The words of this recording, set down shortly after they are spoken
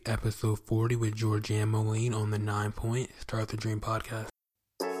Episode 40 with Georganne Moline on the 9 Point Start the Dream podcast.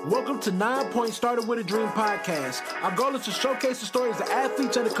 Welcome to 9 Point Started with a Dream podcast. Our goal is to showcase the stories of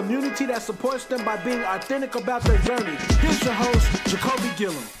athletes and the community that supports them by being authentic about their journey. Here's your host, Jacoby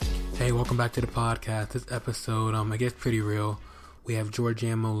Gillum. Hey, welcome back to the podcast. This episode, I guess pretty real. We have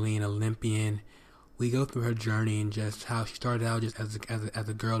Georganne Moline, Olympian. We go through her journey and just how she started out just as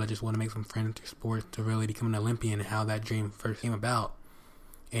a girl that just wanted to make some friends through sports to really become an Olympian and how that dream first came about.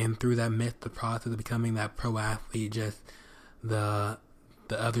 And through that the process of becoming that pro athlete, just the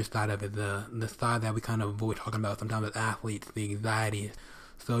other side of it, the side that we kind of avoid talking about sometimes as athletes, the anxiety.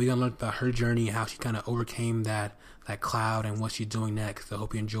 So you're gonna learn about her journey and how she kind of overcame that cloud and what she's doing next. So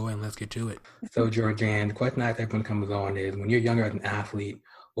hope you enjoy and let's get to it. So Georganne, the question I ask everyone comes on is, when you're younger as an athlete,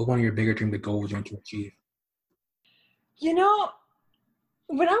 what's one of your bigger dreams or goals you want to achieve? You know,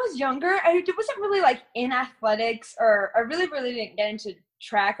 when I was younger, I wasn't really in athletics, or I really didn't get into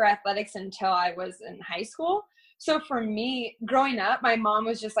track or athletics until I was in high school. So for me, growing up, my mom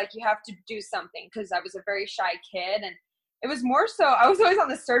was just like, you have to do something, because I was a very shy kid. And it was more so, I was always on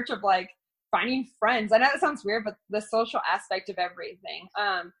the search of finding friends. I know it sounds weird, but the social aspect of everything.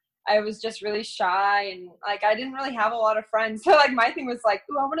 I was just really shy, and I didn't really have a lot of friends. So my thing was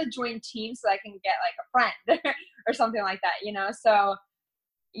ooh, I want to join teams so I can get a friend or something like that, you know? So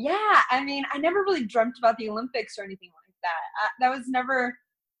yeah, I mean, I never really dreamt about the Olympics or anything like that.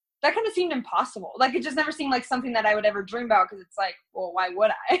 That kind of seemed impossible. It just never seemed like something that I would ever dream about, because it's well, why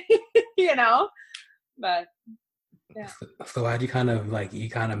would I? You know? But yeah. So how did you kind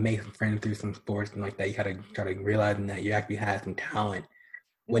of make some friends through some sports and that? You kind of realizing that you actually had some talent.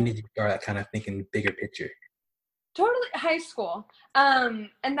 When did you start kind of thinking bigger picture? Totally high school. And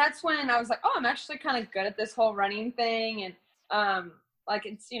that's when I was oh, I'm actually kind of good at this whole running thing. And,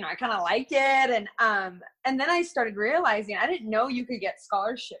 it's, I kind of like it. And then I started realizing I didn't know you could get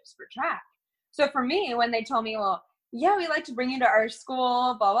scholarships for track. So for me, when they told me, well, yeah, we like to bring you to our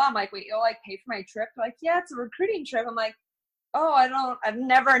school, blah, blah. I'm wait, you'll pay for my trip? They're yeah, it's a recruiting trip. I'm oh, I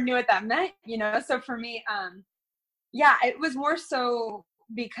never knew what that meant, you know? So for me, yeah, it was more so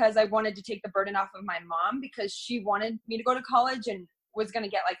because I wanted to take the burden off of my mom, because she wanted me to go to college and was going to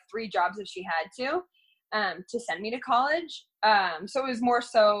get 3 jobs if she had to send me to college. So it was more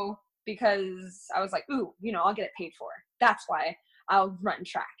so because I was ooh, I'll get it paid for. That's why I'll run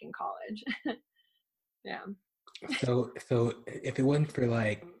track in college. Yeah. So if it wasn't for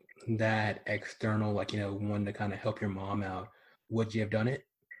that external, one to kind of help your mom out, would you have done it?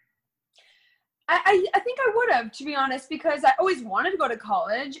 I think I would have, to be honest, because I always wanted to go to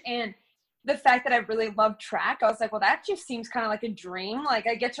college, and the fact that I really love track, I was well, that just seems kind of like a dream. I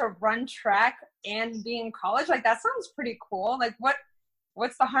get to run track and be in college. That sounds pretty cool.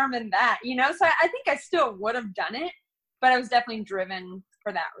 What's the harm in that? You know? So I think I still would have done it, but I was definitely driven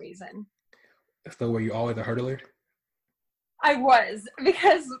for that reason. So were you always a hurdler? I was,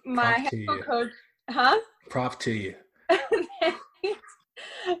 because my high school coach, Props to you.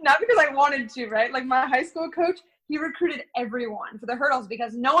 Not because I wanted to, right? My high school coach, he recruited everyone for the hurdles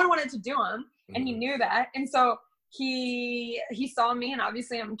because no one wanted to do them, and he knew that. And so he saw me, and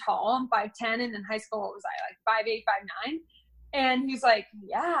obviously I'm tall, I'm 5'10", and in high school, what was I, 5'8", 5'9"? And he's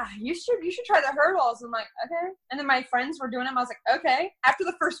yeah, you should try the hurdles. I'm okay. And then my friends were doing them. I was okay. After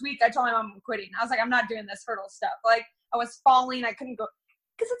the first week, I told my mom I'm quitting. I was I'm not doing this hurdle stuff. I was falling. I couldn't go,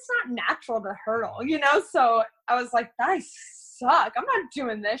 because it's not natural to hurdle, you know? So I was I suck. I'm not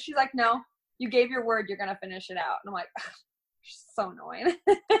doing this. She's no, you gave your word. You're going to finish it out. And I'm she's so annoying.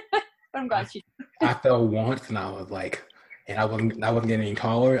 But I'm glad she did. I fell once, and I was and I wasn't getting any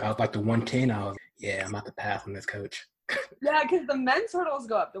taller. I was the 110. I was yeah, I'm about to pass on this, coach. Yeah, because the men's hurdles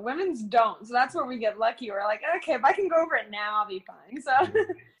go up, the women's don't. So that's where we get lucky. We're okay, if I can go over it now, I'll be fine. So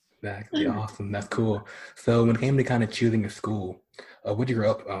Exactly. Awesome. That's cool. So when it came to kind of choosing a school, where'd you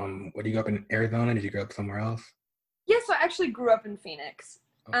grow up? Did you grow up in Arizona? Did you grow up somewhere else? Yeah, so I actually grew up in Phoenix.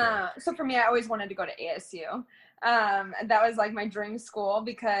 Okay. So for me, I always wanted to go to ASU. That was my dream school,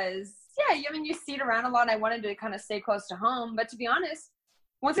 because yeah, I mean, you see it around a lot, and I wanted to kind of stay close to home. But to be honest,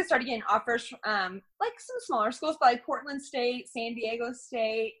 once I started getting offers, some smaller schools, but Portland State, San Diego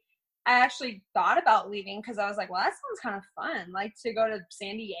State, I actually thought about leaving, because I was well, that sounds kind of fun, to go to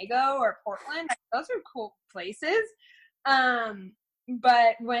San Diego or Portland. Those are cool places.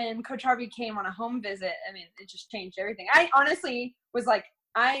 But when Coach Harvey came on a home visit, I mean, it just changed everything. I honestly was the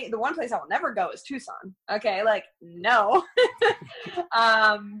one place I will never go is Tucson. Okay. No,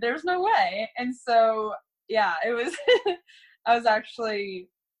 there's no way. And so, yeah, it was, I was actually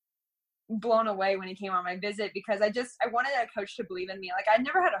blown away when he came on my visit, because I wanted a coach to believe in me. I'd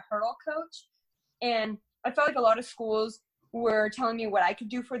never had a hurdle coach, and I felt a lot of schools were telling me what I could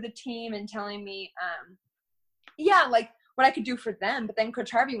do for the team and telling me, like what I could do for them. But then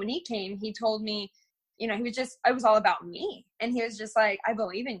Coach Harvey, when he came, he told me, he was all about me. And he was just like, I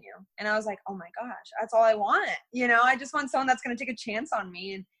believe in you. And I was like, oh my gosh, that's all I want. I just want someone that's going to take a chance on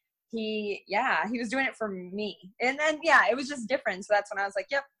me. And he was doing it for me. And then, it was just different. So that's when I was like,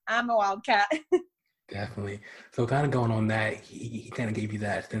 yep, I'm a Wildcat. Definitely. So kind of going on that, he kind of gave you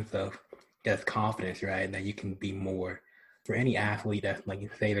that sense of just confidence, right? That you can be more. For any athlete that, like you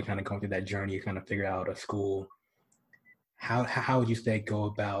say, they're kind of going through that journey, you kind of figure out a school. How would you say go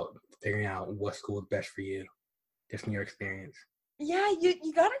about figuring out what school is best for you, just from your experience? Yeah,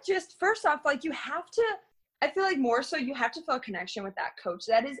 you got to just, first off, like you have to, I feel like more so you have to feel a connection with that coach.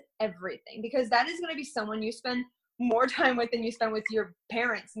 That is everything, because that is going to be someone you spend more time with than you spend with your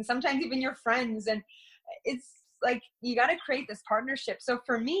parents and sometimes even your friends. And it's like, you got to create this partnership. So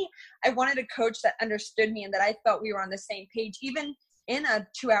for me, I wanted a coach that understood me and that I felt we were on the same page, even in a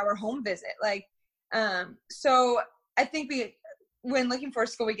 2-hour home visit. Like, so I think when looking for a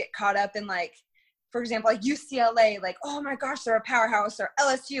school, we get caught up in like, for example, like UCLA, like, oh my gosh, they're a powerhouse, or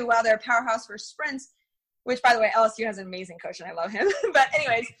LSU, wow, they're a powerhouse for sprints, which by the way, LSU has an amazing coach and I love him. But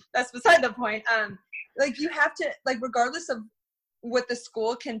anyways, that's beside the point. Like you have to, like, regardless of what the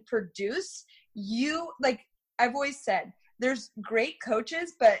school can produce, I've always said, there's great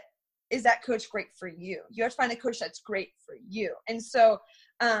coaches, but is that coach great for you? You have to find a coach that's great for you. And so,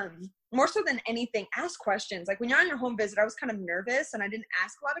 more so than anything, ask questions. Like when you're on your home visit, I was kind of nervous and I didn't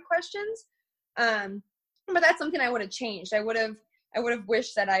ask a lot of questions. But that's something I would have changed. I would have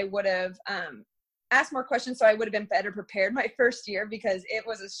wished that I would have, asked more questions, so I would have been better prepared my first year, because it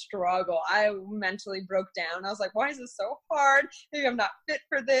was a struggle. I mentally broke down. I was like, why is this so hard? Maybe I'm not fit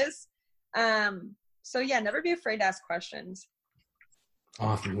for this. So yeah, never be afraid to ask questions.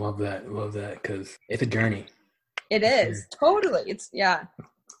 Awesome. Love that, because it's a journey. It is. Totally. It's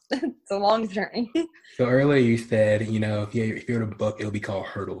a long journey. So earlier you said, if you wrote a book, it'll be called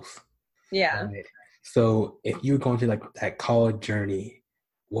Hurdles. Yeah. Right? So if you were going through like that college journey,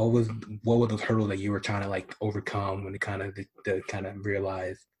 what were those hurdles that you were trying to like overcome when it kind of to kind of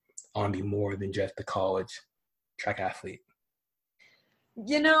realize I want to be more than just a college track athlete?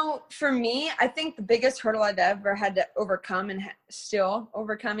 For me, I think the biggest hurdle I've ever had to overcome and still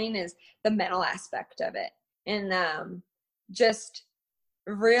overcoming is the mental aspect of it. And just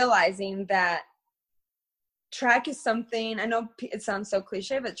realizing that track is something, I know it sounds so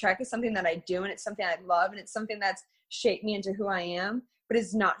cliche, but track is something that I do, and it's something I love, and it's something that's shaped me into who I am, but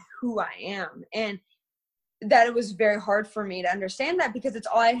it's not who I am. And that it was very hard for me to understand that, because it's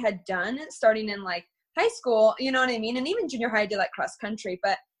all I had done starting in like high school, you know what I mean? And even junior high, I did like cross country,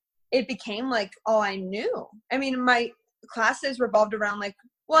 but it became like all I knew. I mean, my classes revolved around like,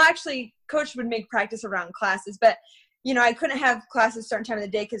 well, actually coach would make practice around classes, but I couldn't have classes certain time of the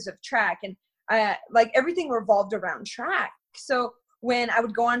day because of track. And like everything revolved around track. So when I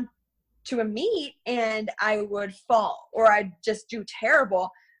would go on to a meet and I would fall or I'd just do terrible,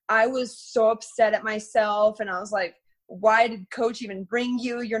 I was so upset at myself. And I was like, why did coach even bring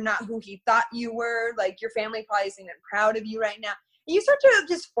you? You're not who he thought you were. Like your family probably isn't even proud of you right now. And you start to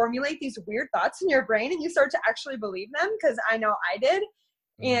just formulate these weird thoughts in your brain, and you start to actually believe them, because I know I did.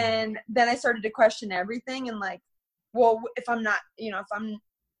 Mm-hmm. And then I started to question everything, and like, well, if I'm not,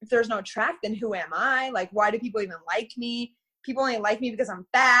 if there's no track, then who am I? Like, why do people even like me? People only like me because I'm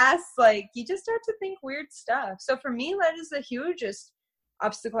fast. Like, you just start to think weird stuff. So for me, that is the hugest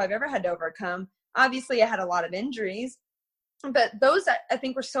obstacle I've ever had to overcome. Obviously, I had a lot of injuries, but those I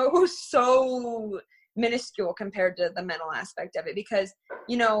think were so minuscule compared to the mental aspect of it. Because,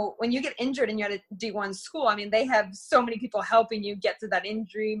 when you get injured and you're at a D1 school, I mean, they have so many people helping you get through that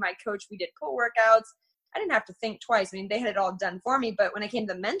injury. My coach, we did pull workouts. I didn't have to think twice. I mean, they had it all done for me. But when it came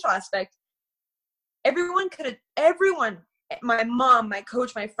to the mental aspect, everyone, my mom, my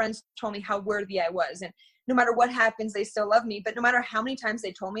coach, my friends told me how worthy I was. And no matter what happens, they still love me. But no matter how many times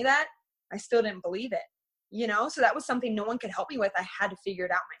they told me that, I still didn't believe it, So that was something no one could help me with. I had to figure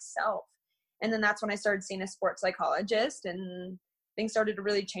it out myself. And then that's when I started seeing a sports psychologist, and things started to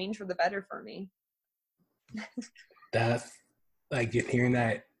really change for the better for me. That's like, just hearing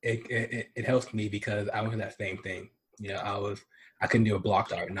that, it helps me, because I went through that same thing. I couldn't do a block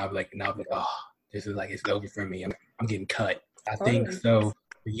dart, and I was like, oh, this is like, it's over for me. I'm getting cut. I think so.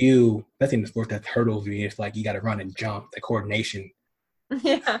 For you, especially in the sport that hurdles you, it's like you got to run and jump, the coordination.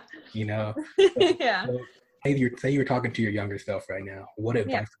 Yeah. Yeah. So say you were talking to your younger self right now. What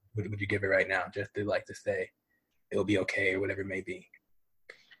advice would you give it right now, just to say it'll be okay or whatever it may be?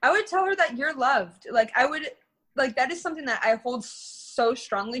 I would tell her that you're loved. That is something that I hold so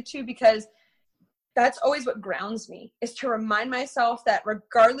strongly to, because that's always what grounds me, is to remind myself that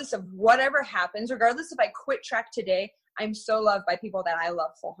regardless of whatever happens, regardless if I quit track today, I'm so loved by people that I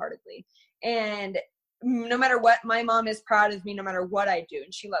love full-heartedly. And no matter what, my mom is proud of me no matter what I do,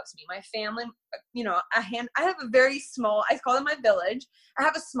 and she loves me. My family, you know, I have a very small, I call it my village. I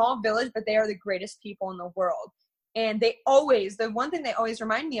have a small village, but they are the greatest people in the world. And they always, the one thing they always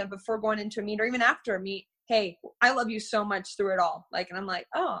remind me of before going into a meet or even after a meet, hey, I love you so much through it all. Like, and I'm like,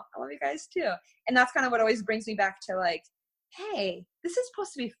 oh, I love you guys too. And that's kind of what always brings me back to like, hey, this is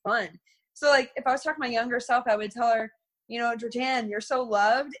supposed to be fun. So like, if I was talking to my younger self, I would tell her, you know, Georganne, you're so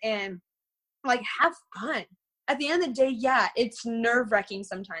loved, and like, have fun. At the end of the day, yeah, it's nerve-wracking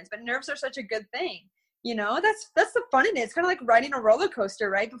sometimes, but nerves are such a good thing. You know, that's the fun in it. It's kind of like riding a roller coaster,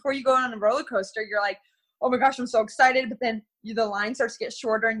 right? Before you go on a roller coaster, you're like, oh my gosh, I'm so excited. But then the line starts to get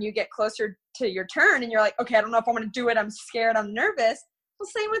shorter and you get closer to your turn and you're like, okay, I don't know if I'm going to do it. I'm scared. I'm nervous. Well,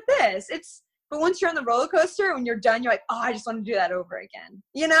 same with this. But once you're on the roller coaster, when you're done, you're like, oh, I just want to do that over again.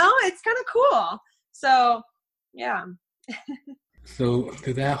 You know, it's kind of cool. So, yeah. So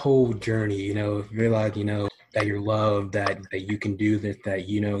through that whole journey, you know, realize, you know, that you're loved, that you can do this, that,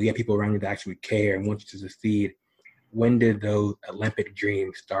 you know, you have people around you that actually care and want you to succeed. When did those Olympic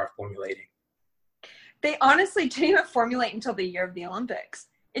dreams start formulating? They honestly didn't even formulate until the year of the Olympics.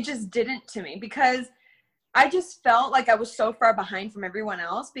 It just didn't to me, because I just felt like I was so far behind from everyone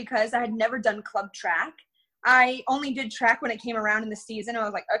else because I had never done club track. I only did track when it came around in the season. I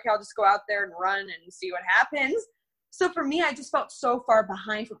was like, okay, I'll just go out there and run and see what happens. So for me, I just felt so far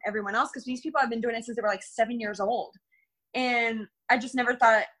behind from everyone else because these people have been doing it since they were like 7 years old. And I just never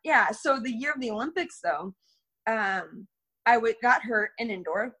thought, yeah. So the year of the Olympics, though, got hurt in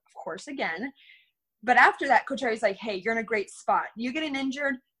indoor, of course, again. But after that, Coach Harry's like, hey, you're in a great spot. You getting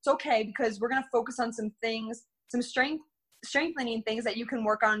injured, it's okay, because we're going to focus on some things, some strengthening things that you can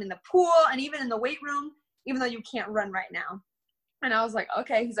work on in the pool and even in the weight room, even though you can't run right now. And I was like,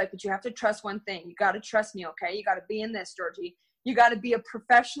 okay. He's like, but you have to trust one thing. You got to trust me, okay? You got to be in this, Georgie. You got to be a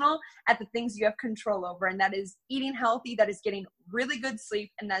professional at the things you have control over, and that is eating healthy, that is getting really good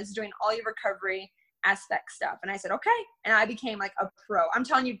sleep, and that is doing all your recovery aspect stuff. And I said, okay. And I became like a pro. I'm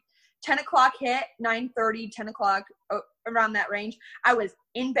telling you, 10 o'clock hit, 9:30, 10 o'clock, around that range. I was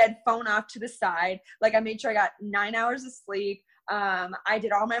in bed, phone off to the side. Like, I made sure I got 9 hours of sleep. I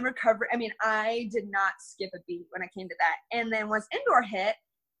did all my recovery. I mean, I did not skip a beat when I came to that. And then once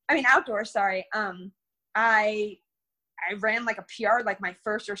outdoor, sorry. I ran like a PR, like my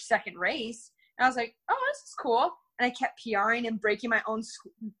first or second race. And I was like, oh, this is cool. And I kept PRing and breaking my own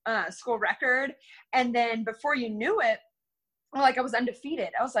school record. And then before you knew it, like, I was undefeated.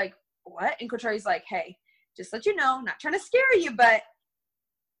 I was like, what? And Coach Harry's like, hey, just let you know, not trying to scare you, but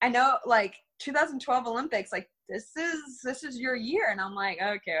I know, like, 2012 Olympics, like, this is your year. And I'm like,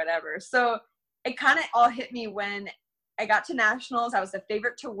 okay, whatever. So it kind of all hit me when I got to nationals. I was the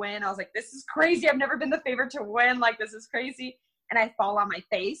favorite to win. I was like, this is crazy. I've never been the favorite to win. Like, this is crazy. And I fall on my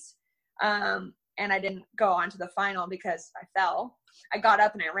face. And I didn't go on to the final because I fell. I got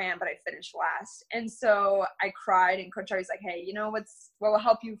up and I ran, but I finished last. And so I cried, and Coach Harry's like, hey, you know what will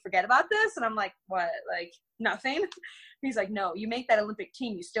help you forget about this? And I'm like, what? Like, nothing? He's like, no, you make that Olympic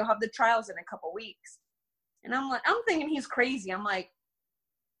team. You still have the trials in a couple weeks. And I'm like, I'm thinking he's crazy. I'm like,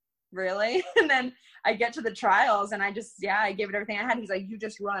 really? And then I get to the trials, and I gave it everything I had. He's like, you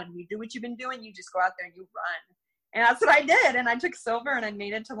just run. You do what you've been doing. You just go out there and you run. And that's what I did. And I took silver, and I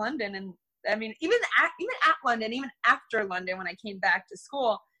made it to London. And I mean, even at London, even after London, when I came back to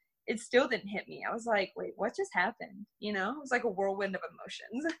school, it still didn't hit me. I was like, wait, what just happened? You know, it was like a whirlwind of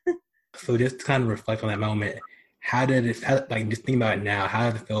emotions. So just to kind of reflect on that moment, just think about it now,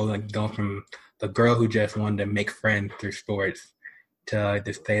 how did it feel, like, going from the girl who just wanted to make friends through sports to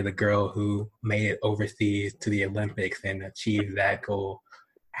just say the girl who made it overseas to the Olympics and achieved that goal?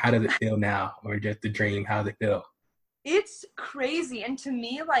 How does it feel now? Or just the dream, how does it feel? It's crazy. And to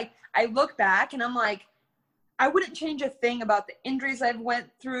me, like, I look back and I'm like, I wouldn't change a thing about the injuries I've went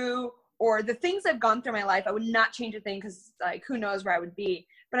through or the things I've gone through in my life. I would not change a thing because, like, who knows where I would be.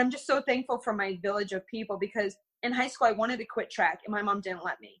 But I'm just so thankful for my village of people, because in high school I wanted to quit track and my mom didn't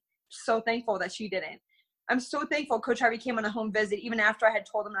let me. So thankful that she didn't. I'm so thankful Coach Harvey came on a home visit even after I had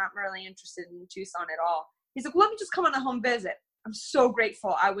told him I'm not really interested in Tucson at all. He's like, let me just come on a home visit. I'm so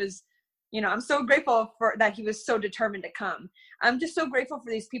grateful. I'm so grateful for that he was so determined to come. I'm just so grateful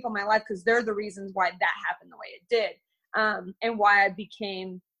for these people in my life because they're the reasons why that happened the way it did, and why I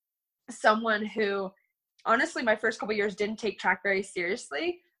became someone who, honestly, my first couple of years didn't take track very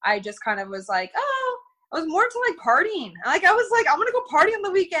seriously. I just kind of was like, oh, I was more into like partying. Like, I was like, I'm going to go party on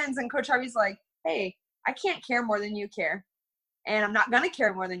the weekends. And Coach Harvey's like, hey, I can't care more than you care. And I'm not going to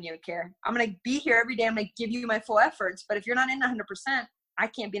care more than you care. I'm going to be here every day. I'm going to give you my full efforts. But if you're not in 100%, I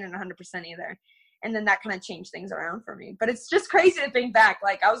can't be in 100% either. And then that kind of changed things around for me. But it's just crazy to think back.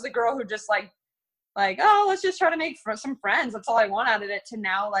 Like, I was the girl who just like, oh, let's just try to make some friends. That's all I want out of it, to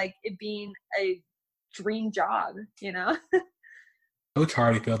now, like, it being a dream job, you know? Coach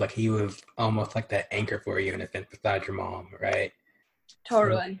Harvey feels like he was almost like that anchor for you in a sense, besides your mom, right?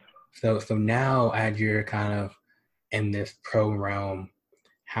 Totally. So now as you're kind of in this pro realm,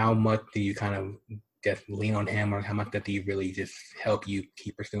 how much do you kind of just lean on him, or how much does he really just help you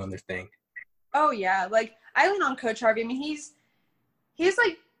keep pursuing this thing? Oh yeah, like I lean on Coach Harvey. I mean, he's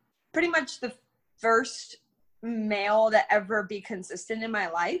like pretty much the first male to ever be consistent in my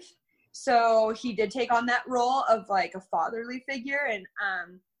life. So he did take on that role of like a fatherly figure and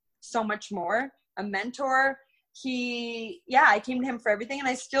so much more, a mentor. I came to him for everything, and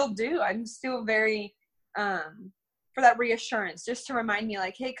I still do. I'm still very for that reassurance, just to remind me,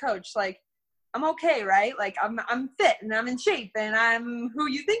 like, hey, coach, like, I'm okay, right? Like, I'm fit and I'm in shape and I'm who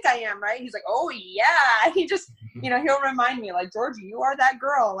you think I am, right? He's like, oh yeah. He just, he'll remind me, like, Georgie, you are that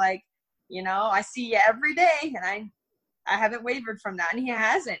girl. Like, I see you every day, and I haven't wavered from that. And he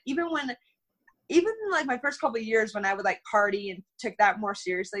hasn't. Even like my first couple of years when I would like party and took that more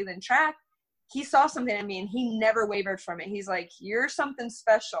seriously than track, he saw something in me and he never wavered from it. He's like, you're something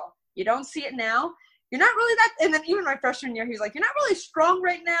special. You don't see it now. You're not really that. And then even my freshman year, he's like, you're not really strong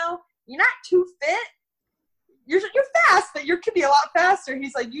right now. You're not too fit. You're fast, but you could be a lot faster.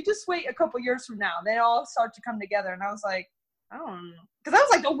 He's like, you just wait a couple years from now. They all start to come together. And I was like, I don't know. Because I was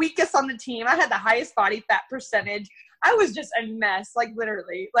like the weakest on the team. I had the highest body fat percentage. I was just a mess, like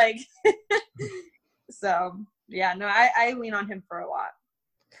literally. Like, so yeah, no, I lean on him for a lot.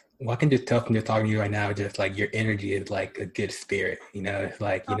 Well, I can just tell from just talking to you right now, just like your energy is like a good spirit. It's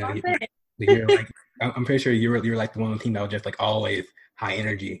like, you're like, I'm pretty sure you're like the one on the team that was just like always high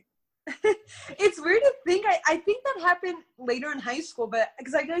energy. It's weird to think. I think that happened later in high school, but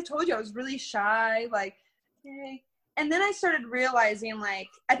because like I told you, I was really shy, like, hey. And then I started realizing, like,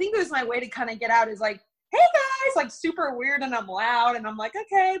 I think it was my way to kind of get out is like, hey guys, like super weird, and I'm loud, and I'm like,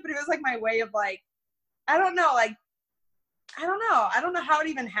 okay, but it was like my way of like, I don't know how it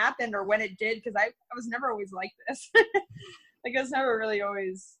even happened or when it did, because I was never always like this. Like, I was never really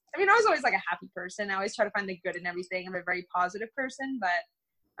always, I was always like a happy person. I always try to find the good in everything. I'm a very positive person,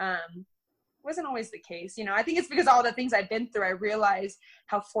 but wasn't always the case. I think it's because all the things I've been through, I realized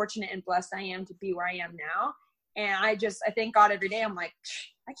how fortunate and blessed I am to be where I am now. And I thank God every day. I'm like,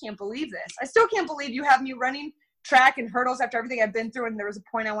 I can't believe this. I still can't believe you have me running track and hurdles after everything I've been through. And there was a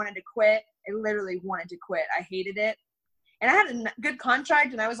point I wanted to quit. I literally wanted to quit. I hated it. And I had a good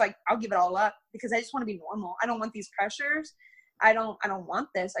contract, and I was like, I'll give it all up because I just want to be normal. I don't want these pressures. I don't want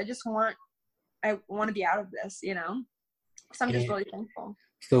this. I want to be out of this, So I'm just really thankful.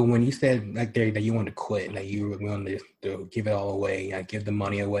 So when you said like there that you wanted to quit, like you were willing to give it all away, like give the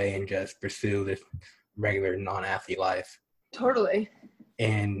money away and just pursue this regular non-athlete life. Totally.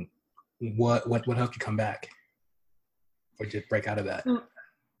 And what helped you come back, or just break out of that?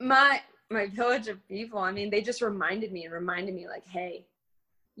 My village of people, they just reminded me like, hey,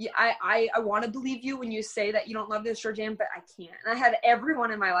 I want to believe you when you say that you don't love this, Georganne, but I can't. And I had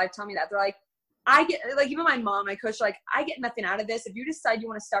everyone in my life tell me that. They're like, I get, like, even my mom, my coach, like, I get nothing out of this. If you decide you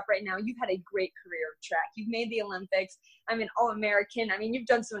want to stop right now, you've had a great career of track. You've made the Olympics. I'm an All-American. You've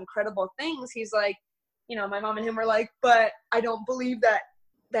done some incredible things. He's like, my mom and him were like, but I don't believe that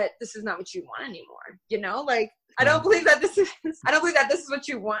this is not what you want anymore. Like, I don't believe that this is what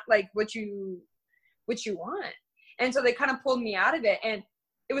you want, like what you want. And so they kind of pulled me out of it. And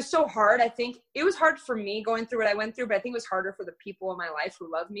it was so hard. I think it was hard for me going through what I went through, but I think it was harder for the people in my life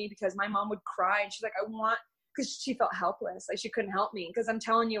who love me, because my mom would cry and she's like, because she felt helpless. Like, she couldn't help me. Because I'm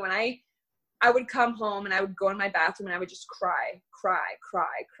telling you, when I would come home and I would go in my bathroom and I would just cry.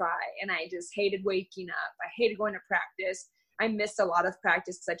 And I just hated waking up. I hated going to practice. I missed a lot of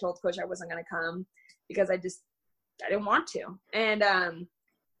practice because I told coach I wasn't going to come because I didn't want to. And,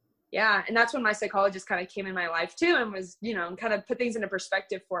 and that's when my psychologist kind of came in my life too, and was, kind of put things into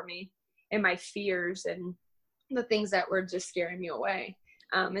perspective for me and my fears and the things that were just scaring me away.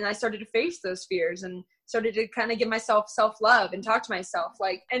 And I started to face those fears and started to kind of give myself self-love and talk to myself.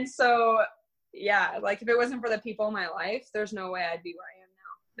 Like, and so, yeah, like if it wasn't for the people in my life, there's no way I'd be where I am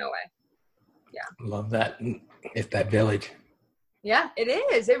now. No way. Yeah. Love that. It's that village. Yeah, it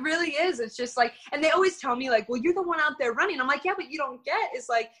is. It really is. It's just like, and they always tell me like, well, you're the one out there running. I'm like, yeah, but you don't get, it's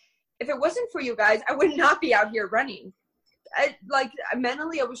like, if it wasn't for you guys, I would not be out here running.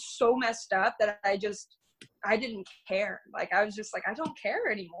 Mentally, I was so messed up that I didn't care. Like, I was just like, I don't care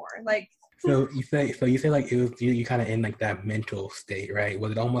anymore. Like, So you say like it was you kind of in like that mental state, right?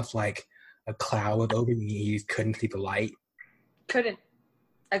 Was it almost like a cloud was over you? You just couldn't see the light. Couldn't.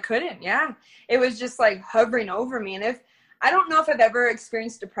 I couldn't. Yeah. It was just like hovering over me. And I don't know if I've ever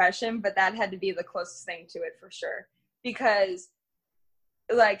experienced depression, but that had to be the closest thing to it for sure. Because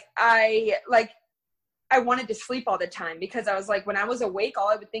I wanted to sleep all the time because I was like, when I was awake, all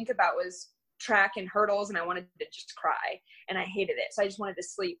I would think about was track and hurdles, and I wanted to just cry, and I hated it. So I just wanted to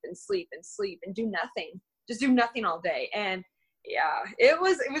sleep and sleep and sleep and do nothing, just do nothing all day. And yeah, it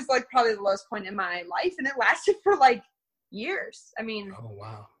was like probably the lowest point in my life, and it lasted for like years. I mean, Oh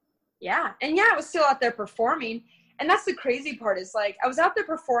wow. yeah. And yeah, I was still out there performing. And that's the crazy part is like, I was out there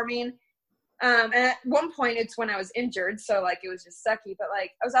performing. And at one point it's when I was injured. So like, it was just sucky, but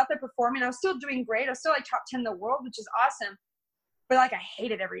like I was out there performing. I was still doing great. I was still like top 10 in the world, which is awesome. But like, I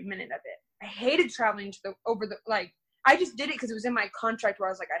hated every minute of it. I hated traveling I just did it because it was in my contract where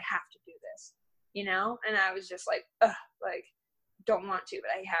I was like, I have to do this, you know? And I was just like, ugh, like, don't want to,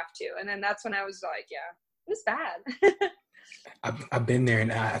 but I have to. And then that's when I was like, yeah, it was bad. I've been there,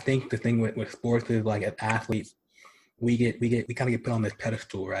 and I think the thing with sports is like as athletes, we kind of get put on this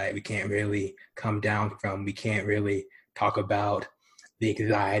pedestal, right? We can't really come down from. We can't really talk about the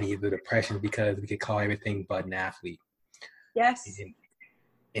anxiety, the depression, because we could call everything but an athlete. Yes.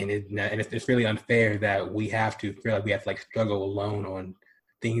 And it's really unfair that we have to feel like we have to like struggle alone on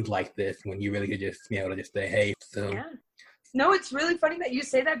things like this when you really could just be able to just say, hey, so Yeah. No, it's really funny that you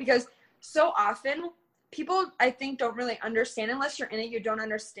say that because so often people, I think, don't really understand, unless you're in it, you don't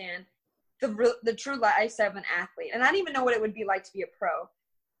understand the true life of an athlete. And I don't even know what it would be like to be a pro.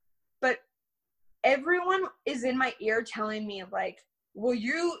 But everyone is in my ear telling me like, well,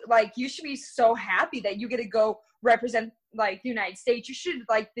 you should be so happy that you get to go represent like the United States. You should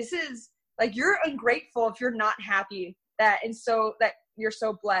this is like, you're ungrateful if you're not happy that you're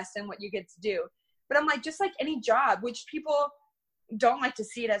so blessed in what you get to do. But I'm like, just like any job, which people don't like to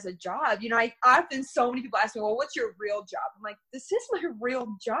see it as a job. You know, so many people ask me, well, what's your real job? I'm like, this is my real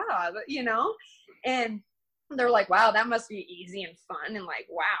job, you know? And they're like, wow, that must be easy and fun. And like,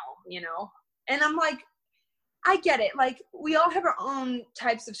 wow, you know? And I'm like, I get it. Like, we all have our own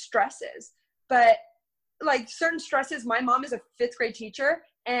types of stresses, but like certain stresses, my mom is a 5th grade teacher,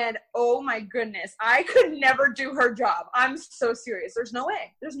 and oh my goodness, I could never do her job. I'm so serious. There's no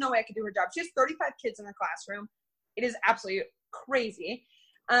way I could do her job. She has 35 kids in her classroom. It is absolutely crazy.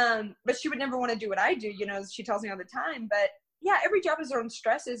 But she would never want to do what I do, you know, she tells me all the time. But yeah, every job has their own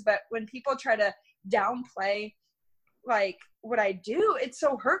stresses. But when people try to downplay like what I do, it's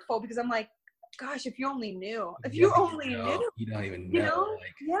so hurtful because I'm like, gosh, if you only knew, you don't even know. You know?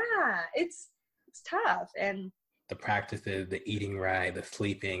 Like, yeah, it's tough. And the practices, the eating right, the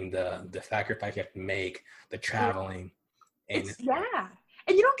sleeping, the sacrifice you have to make, the traveling. And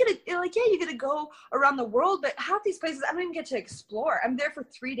and you don't get to, like, yeah, you get to go around the world, but half these places I don't even get to explore. I'm there for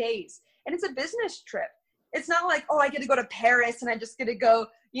 3 days, and it's a business trip. It's not like, oh, I get to go to Paris and I just get to go,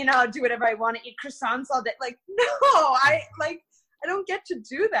 you know, do whatever I want to, eat croissants all day. Like, no, I don't get to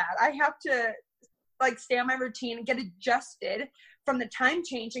do that. I have to like stay on my routine and get adjusted from the time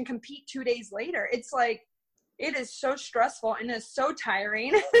change and compete 2 days later. It's like, it is so stressful and it's so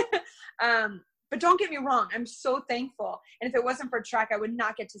tiring. But don't get me wrong, I'm so thankful. And if it wasn't for track, I would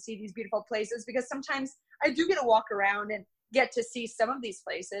not get to see these beautiful places, because sometimes I do get to walk around and get to see some of these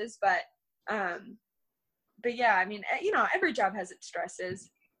places. But yeah, I mean, you know, every job has its stresses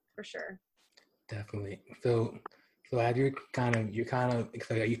for sure. Definitely. So as you feel like you're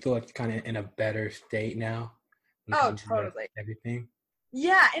kind of in a better state now? Oh, totally. Everything?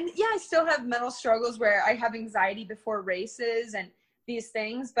 Yeah. And yeah, I still have mental struggles where I have anxiety before races and these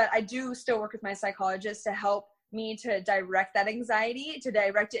things, but I do still work with my psychologist to help me to direct that anxiety, to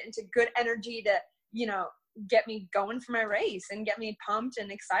direct it into good energy to, you know, get me going for my race and get me pumped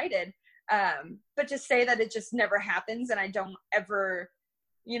and excited. But to say that it just never happens and I don't ever,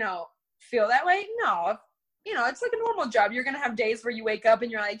 you know, feel that way. No, you know, it's like a normal job. You're going to have days where you wake up and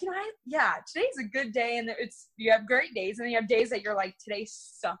you're like, you know, today's a good day. And you have great days. And then you have days that you're like, today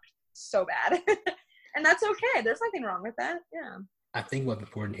sucked so bad. And that's okay. There's nothing wrong with that. Yeah. I think what's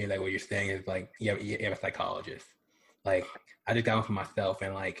important here, like what you're saying is like, you have a psychologist. Like, I just got one for myself,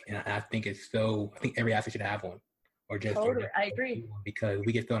 and like, and I think I think every athlete should have one, or just. Totally, I agree. Because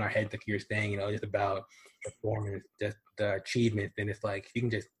we get thrown in our heads, like you're saying, you know, just about performance, just the achievements, and it's like you can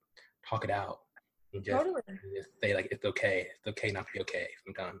just talk it out and just say like it's okay not to be okay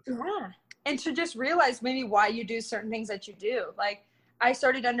sometimes. Yeah, and to just realize maybe why you do certain things that you do, like. I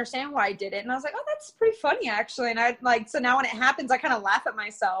started to understand why I did it. And I was like, oh, that's pretty funny, actually. And I like, so now when it happens, I kind of laugh at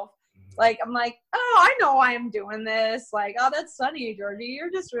myself Like, I'm like, oh, I know why I'm doing this. Like, oh, that's funny, Georgie.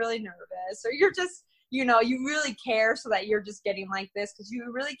 You're just really nervous. Or you're just, you know, you really care so that you're just getting like this because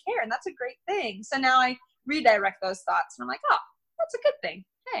you really care. And that's a great thing. So now I redirect those thoughts. And I'm like, oh, that's a good thing.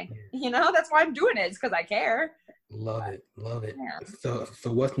 Hey, you know, that's why I'm doing it. It's because I care. Love it. Yeah. So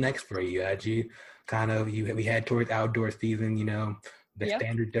what's next for you? As you we head towards outdoor season, you know, the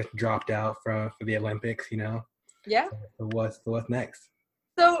standard just dropped out for the Olympics, you know? Yeah. So what's next?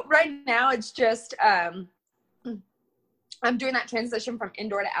 So right now it's just, I'm doing that transition from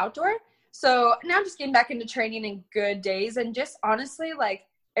indoor to outdoor. So now I'm just getting back into training in good days and just honestly, like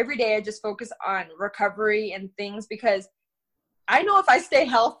every day I just focus on recovery and things because I know if I stay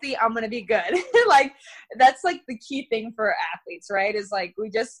healthy, I'm going to be good. Like that's like the key thing for athletes, right? Is like, we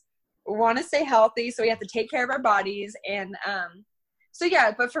just want to stay healthy. So we have to take care of our bodies. And, so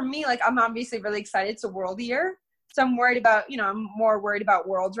yeah, but for me, like, I'm obviously really excited. It's a world year. So I'm worried about, you know, I'm more worried about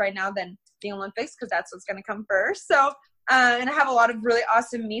worlds right now than the Olympics because that's what's going to come first. So, and I have a lot of really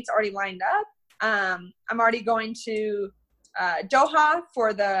awesome meets already lined up. I'm already going to Doha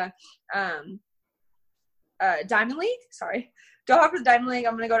for the Diamond League. Doha for the Diamond League.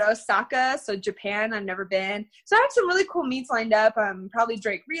 I'm going to go to Osaka, so Japan. I've never been. So I have some really cool meets lined up. Probably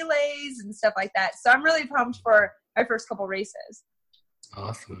Drake relays and stuff like that. So I'm really pumped for my first couple races.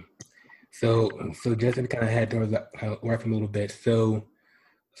 Awesome. So just to kind of head towards work a little bit. So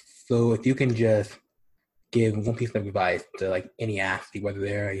if you can just give one piece of advice to like any athlete, whether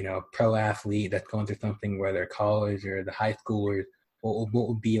they're, you know, a pro athlete that's going through something, whether they're college or the high schoolers, what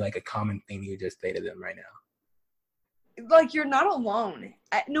would be like a common thing you would just say to them right now? Like, you're not alone.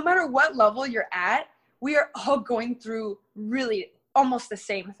 No matter what level you're at, we are all going through really almost the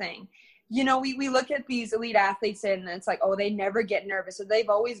same thing. You know, we look at these elite athletes and it's like, oh, they never get nervous or they've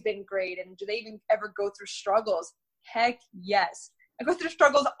always been great. And do they even ever go through struggles? Heck yes. I go through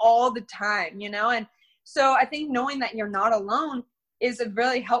struggles all the time, you know? And so I think knowing that you're not alone is a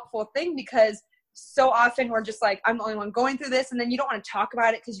really helpful thing because so often we're just like, I'm the only one going through this. And then you don't want to talk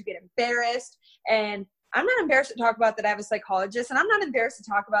about it because you get embarrassed. And I'm not embarrassed to talk about that I have a psychologist. And I'm not embarrassed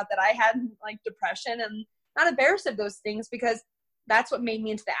to talk about that I had like depression and not embarrassed of those things because that's what made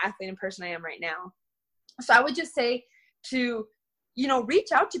me into the athlete and person I am right now. So I would just say to, you know,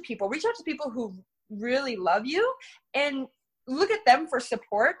 reach out to people who really love you and look at them for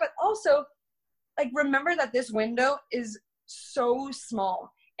support, but also like remember that this window is so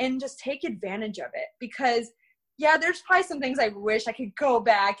small and just take advantage of it because yeah, there's probably some things I wish I could go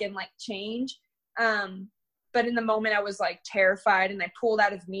back and like change. But in the moment I was like terrified and I pulled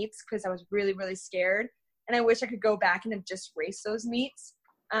out of meets because I was really, really scared. And I wish I could go back and have just raced those meets.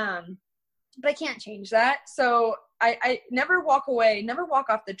 But I can't change that. So I never walk away, never walk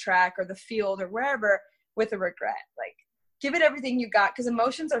off the track or the field or wherever with a regret. Like give it everything you got because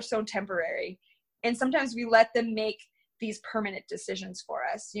emotions are so temporary. And sometimes we let them make these permanent decisions for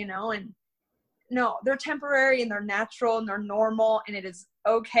us, you know, and no, they're temporary and they're natural and they're normal and it is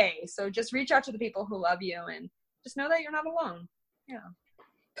okay. So just reach out to the people who love you and just know that you're not alone. Yeah.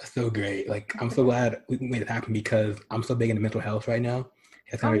 That's so great. Like, I'm so glad we made it happen because I'm so big into mental health right now.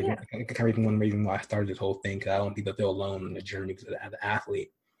 That's kind of one reason why I started this whole thing because I don't want people to feel alone in the journey as an athlete.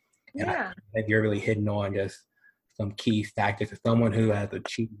 And I think you're really hitting on just some key factors as someone who has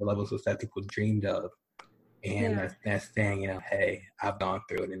achieved the levels of success people dreamed of. And that's saying, you know, hey, I've gone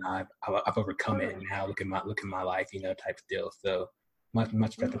through it and I've overcome it, and now look at my life, you know, type deal. So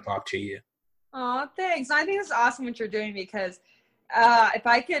much better talk to you. Oh, thanks. I think it's awesome what you're doing because if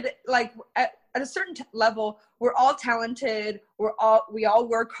I could, like, at a certain level, we're all talented. We all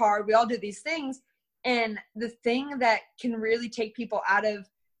work hard. We all do these things. And the thing that can really take people out of,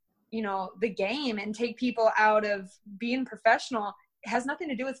 you know, the game and take people out of being professional has nothing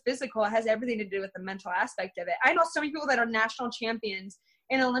to do with physical. It has everything to do with the mental aspect of it. I know so many people that are national champions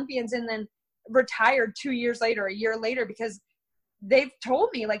and Olympians and then retired 2 years later, a year later, because they've told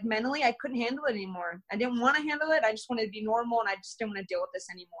me, like, mentally I couldn't handle it anymore. I didn't want to handle it. I just wanted to be normal and I just didn't want to deal with this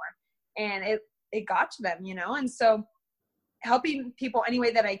anymore. And it got to them, you know? And so helping people any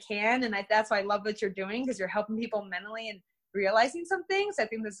way that I can. And that's why I love what you're doing because you're helping people mentally and realizing some things. I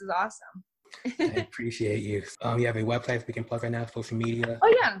think this is awesome. I appreciate you. You have a website we can plug right now, social media?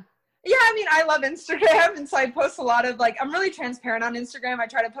 Oh, yeah. Yeah, I mean, I love Instagram. And so I post a lot of, like, I'm really transparent on Instagram. I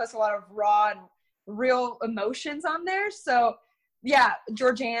try to post a lot of raw and real emotions on there. So, yeah,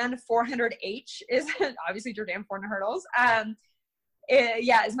 Georganne 400H is obviously Georganne 400 hurdles.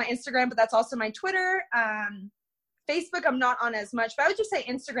 Is my Instagram, but that's also my Twitter. Facebook, I'm not on as much, but I would just say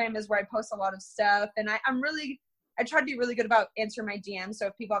Instagram is where I post a lot of stuff. And I try to be really good about answering my DMs. So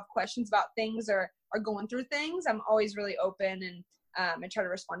if people have questions about things or are going through things, I'm always really open and and try to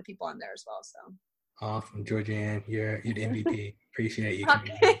respond to people on there as well. So awesome, Georganne, you're the MVP. Appreciate you.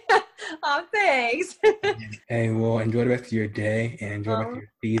 Okay. Oh, thanks. Hey, well, enjoy the rest of your day and enjoy the rest of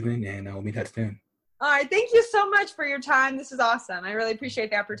your season, and we'll be in touch soon. All right. Thank you so much for your time. This is awesome. I really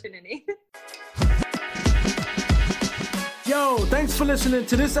appreciate the opportunity. Yo, thanks for listening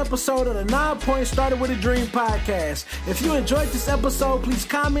to this episode of the 9 Point Started With a Dream podcast. If you enjoyed this episode, please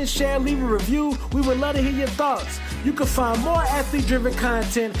comment, share, leave a review. We would love to hear your thoughts. You can find more athlete-driven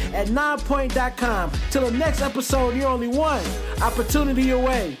content at 9point.com. Till the next episode, you're only one opportunity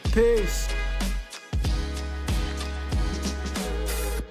away. Peace.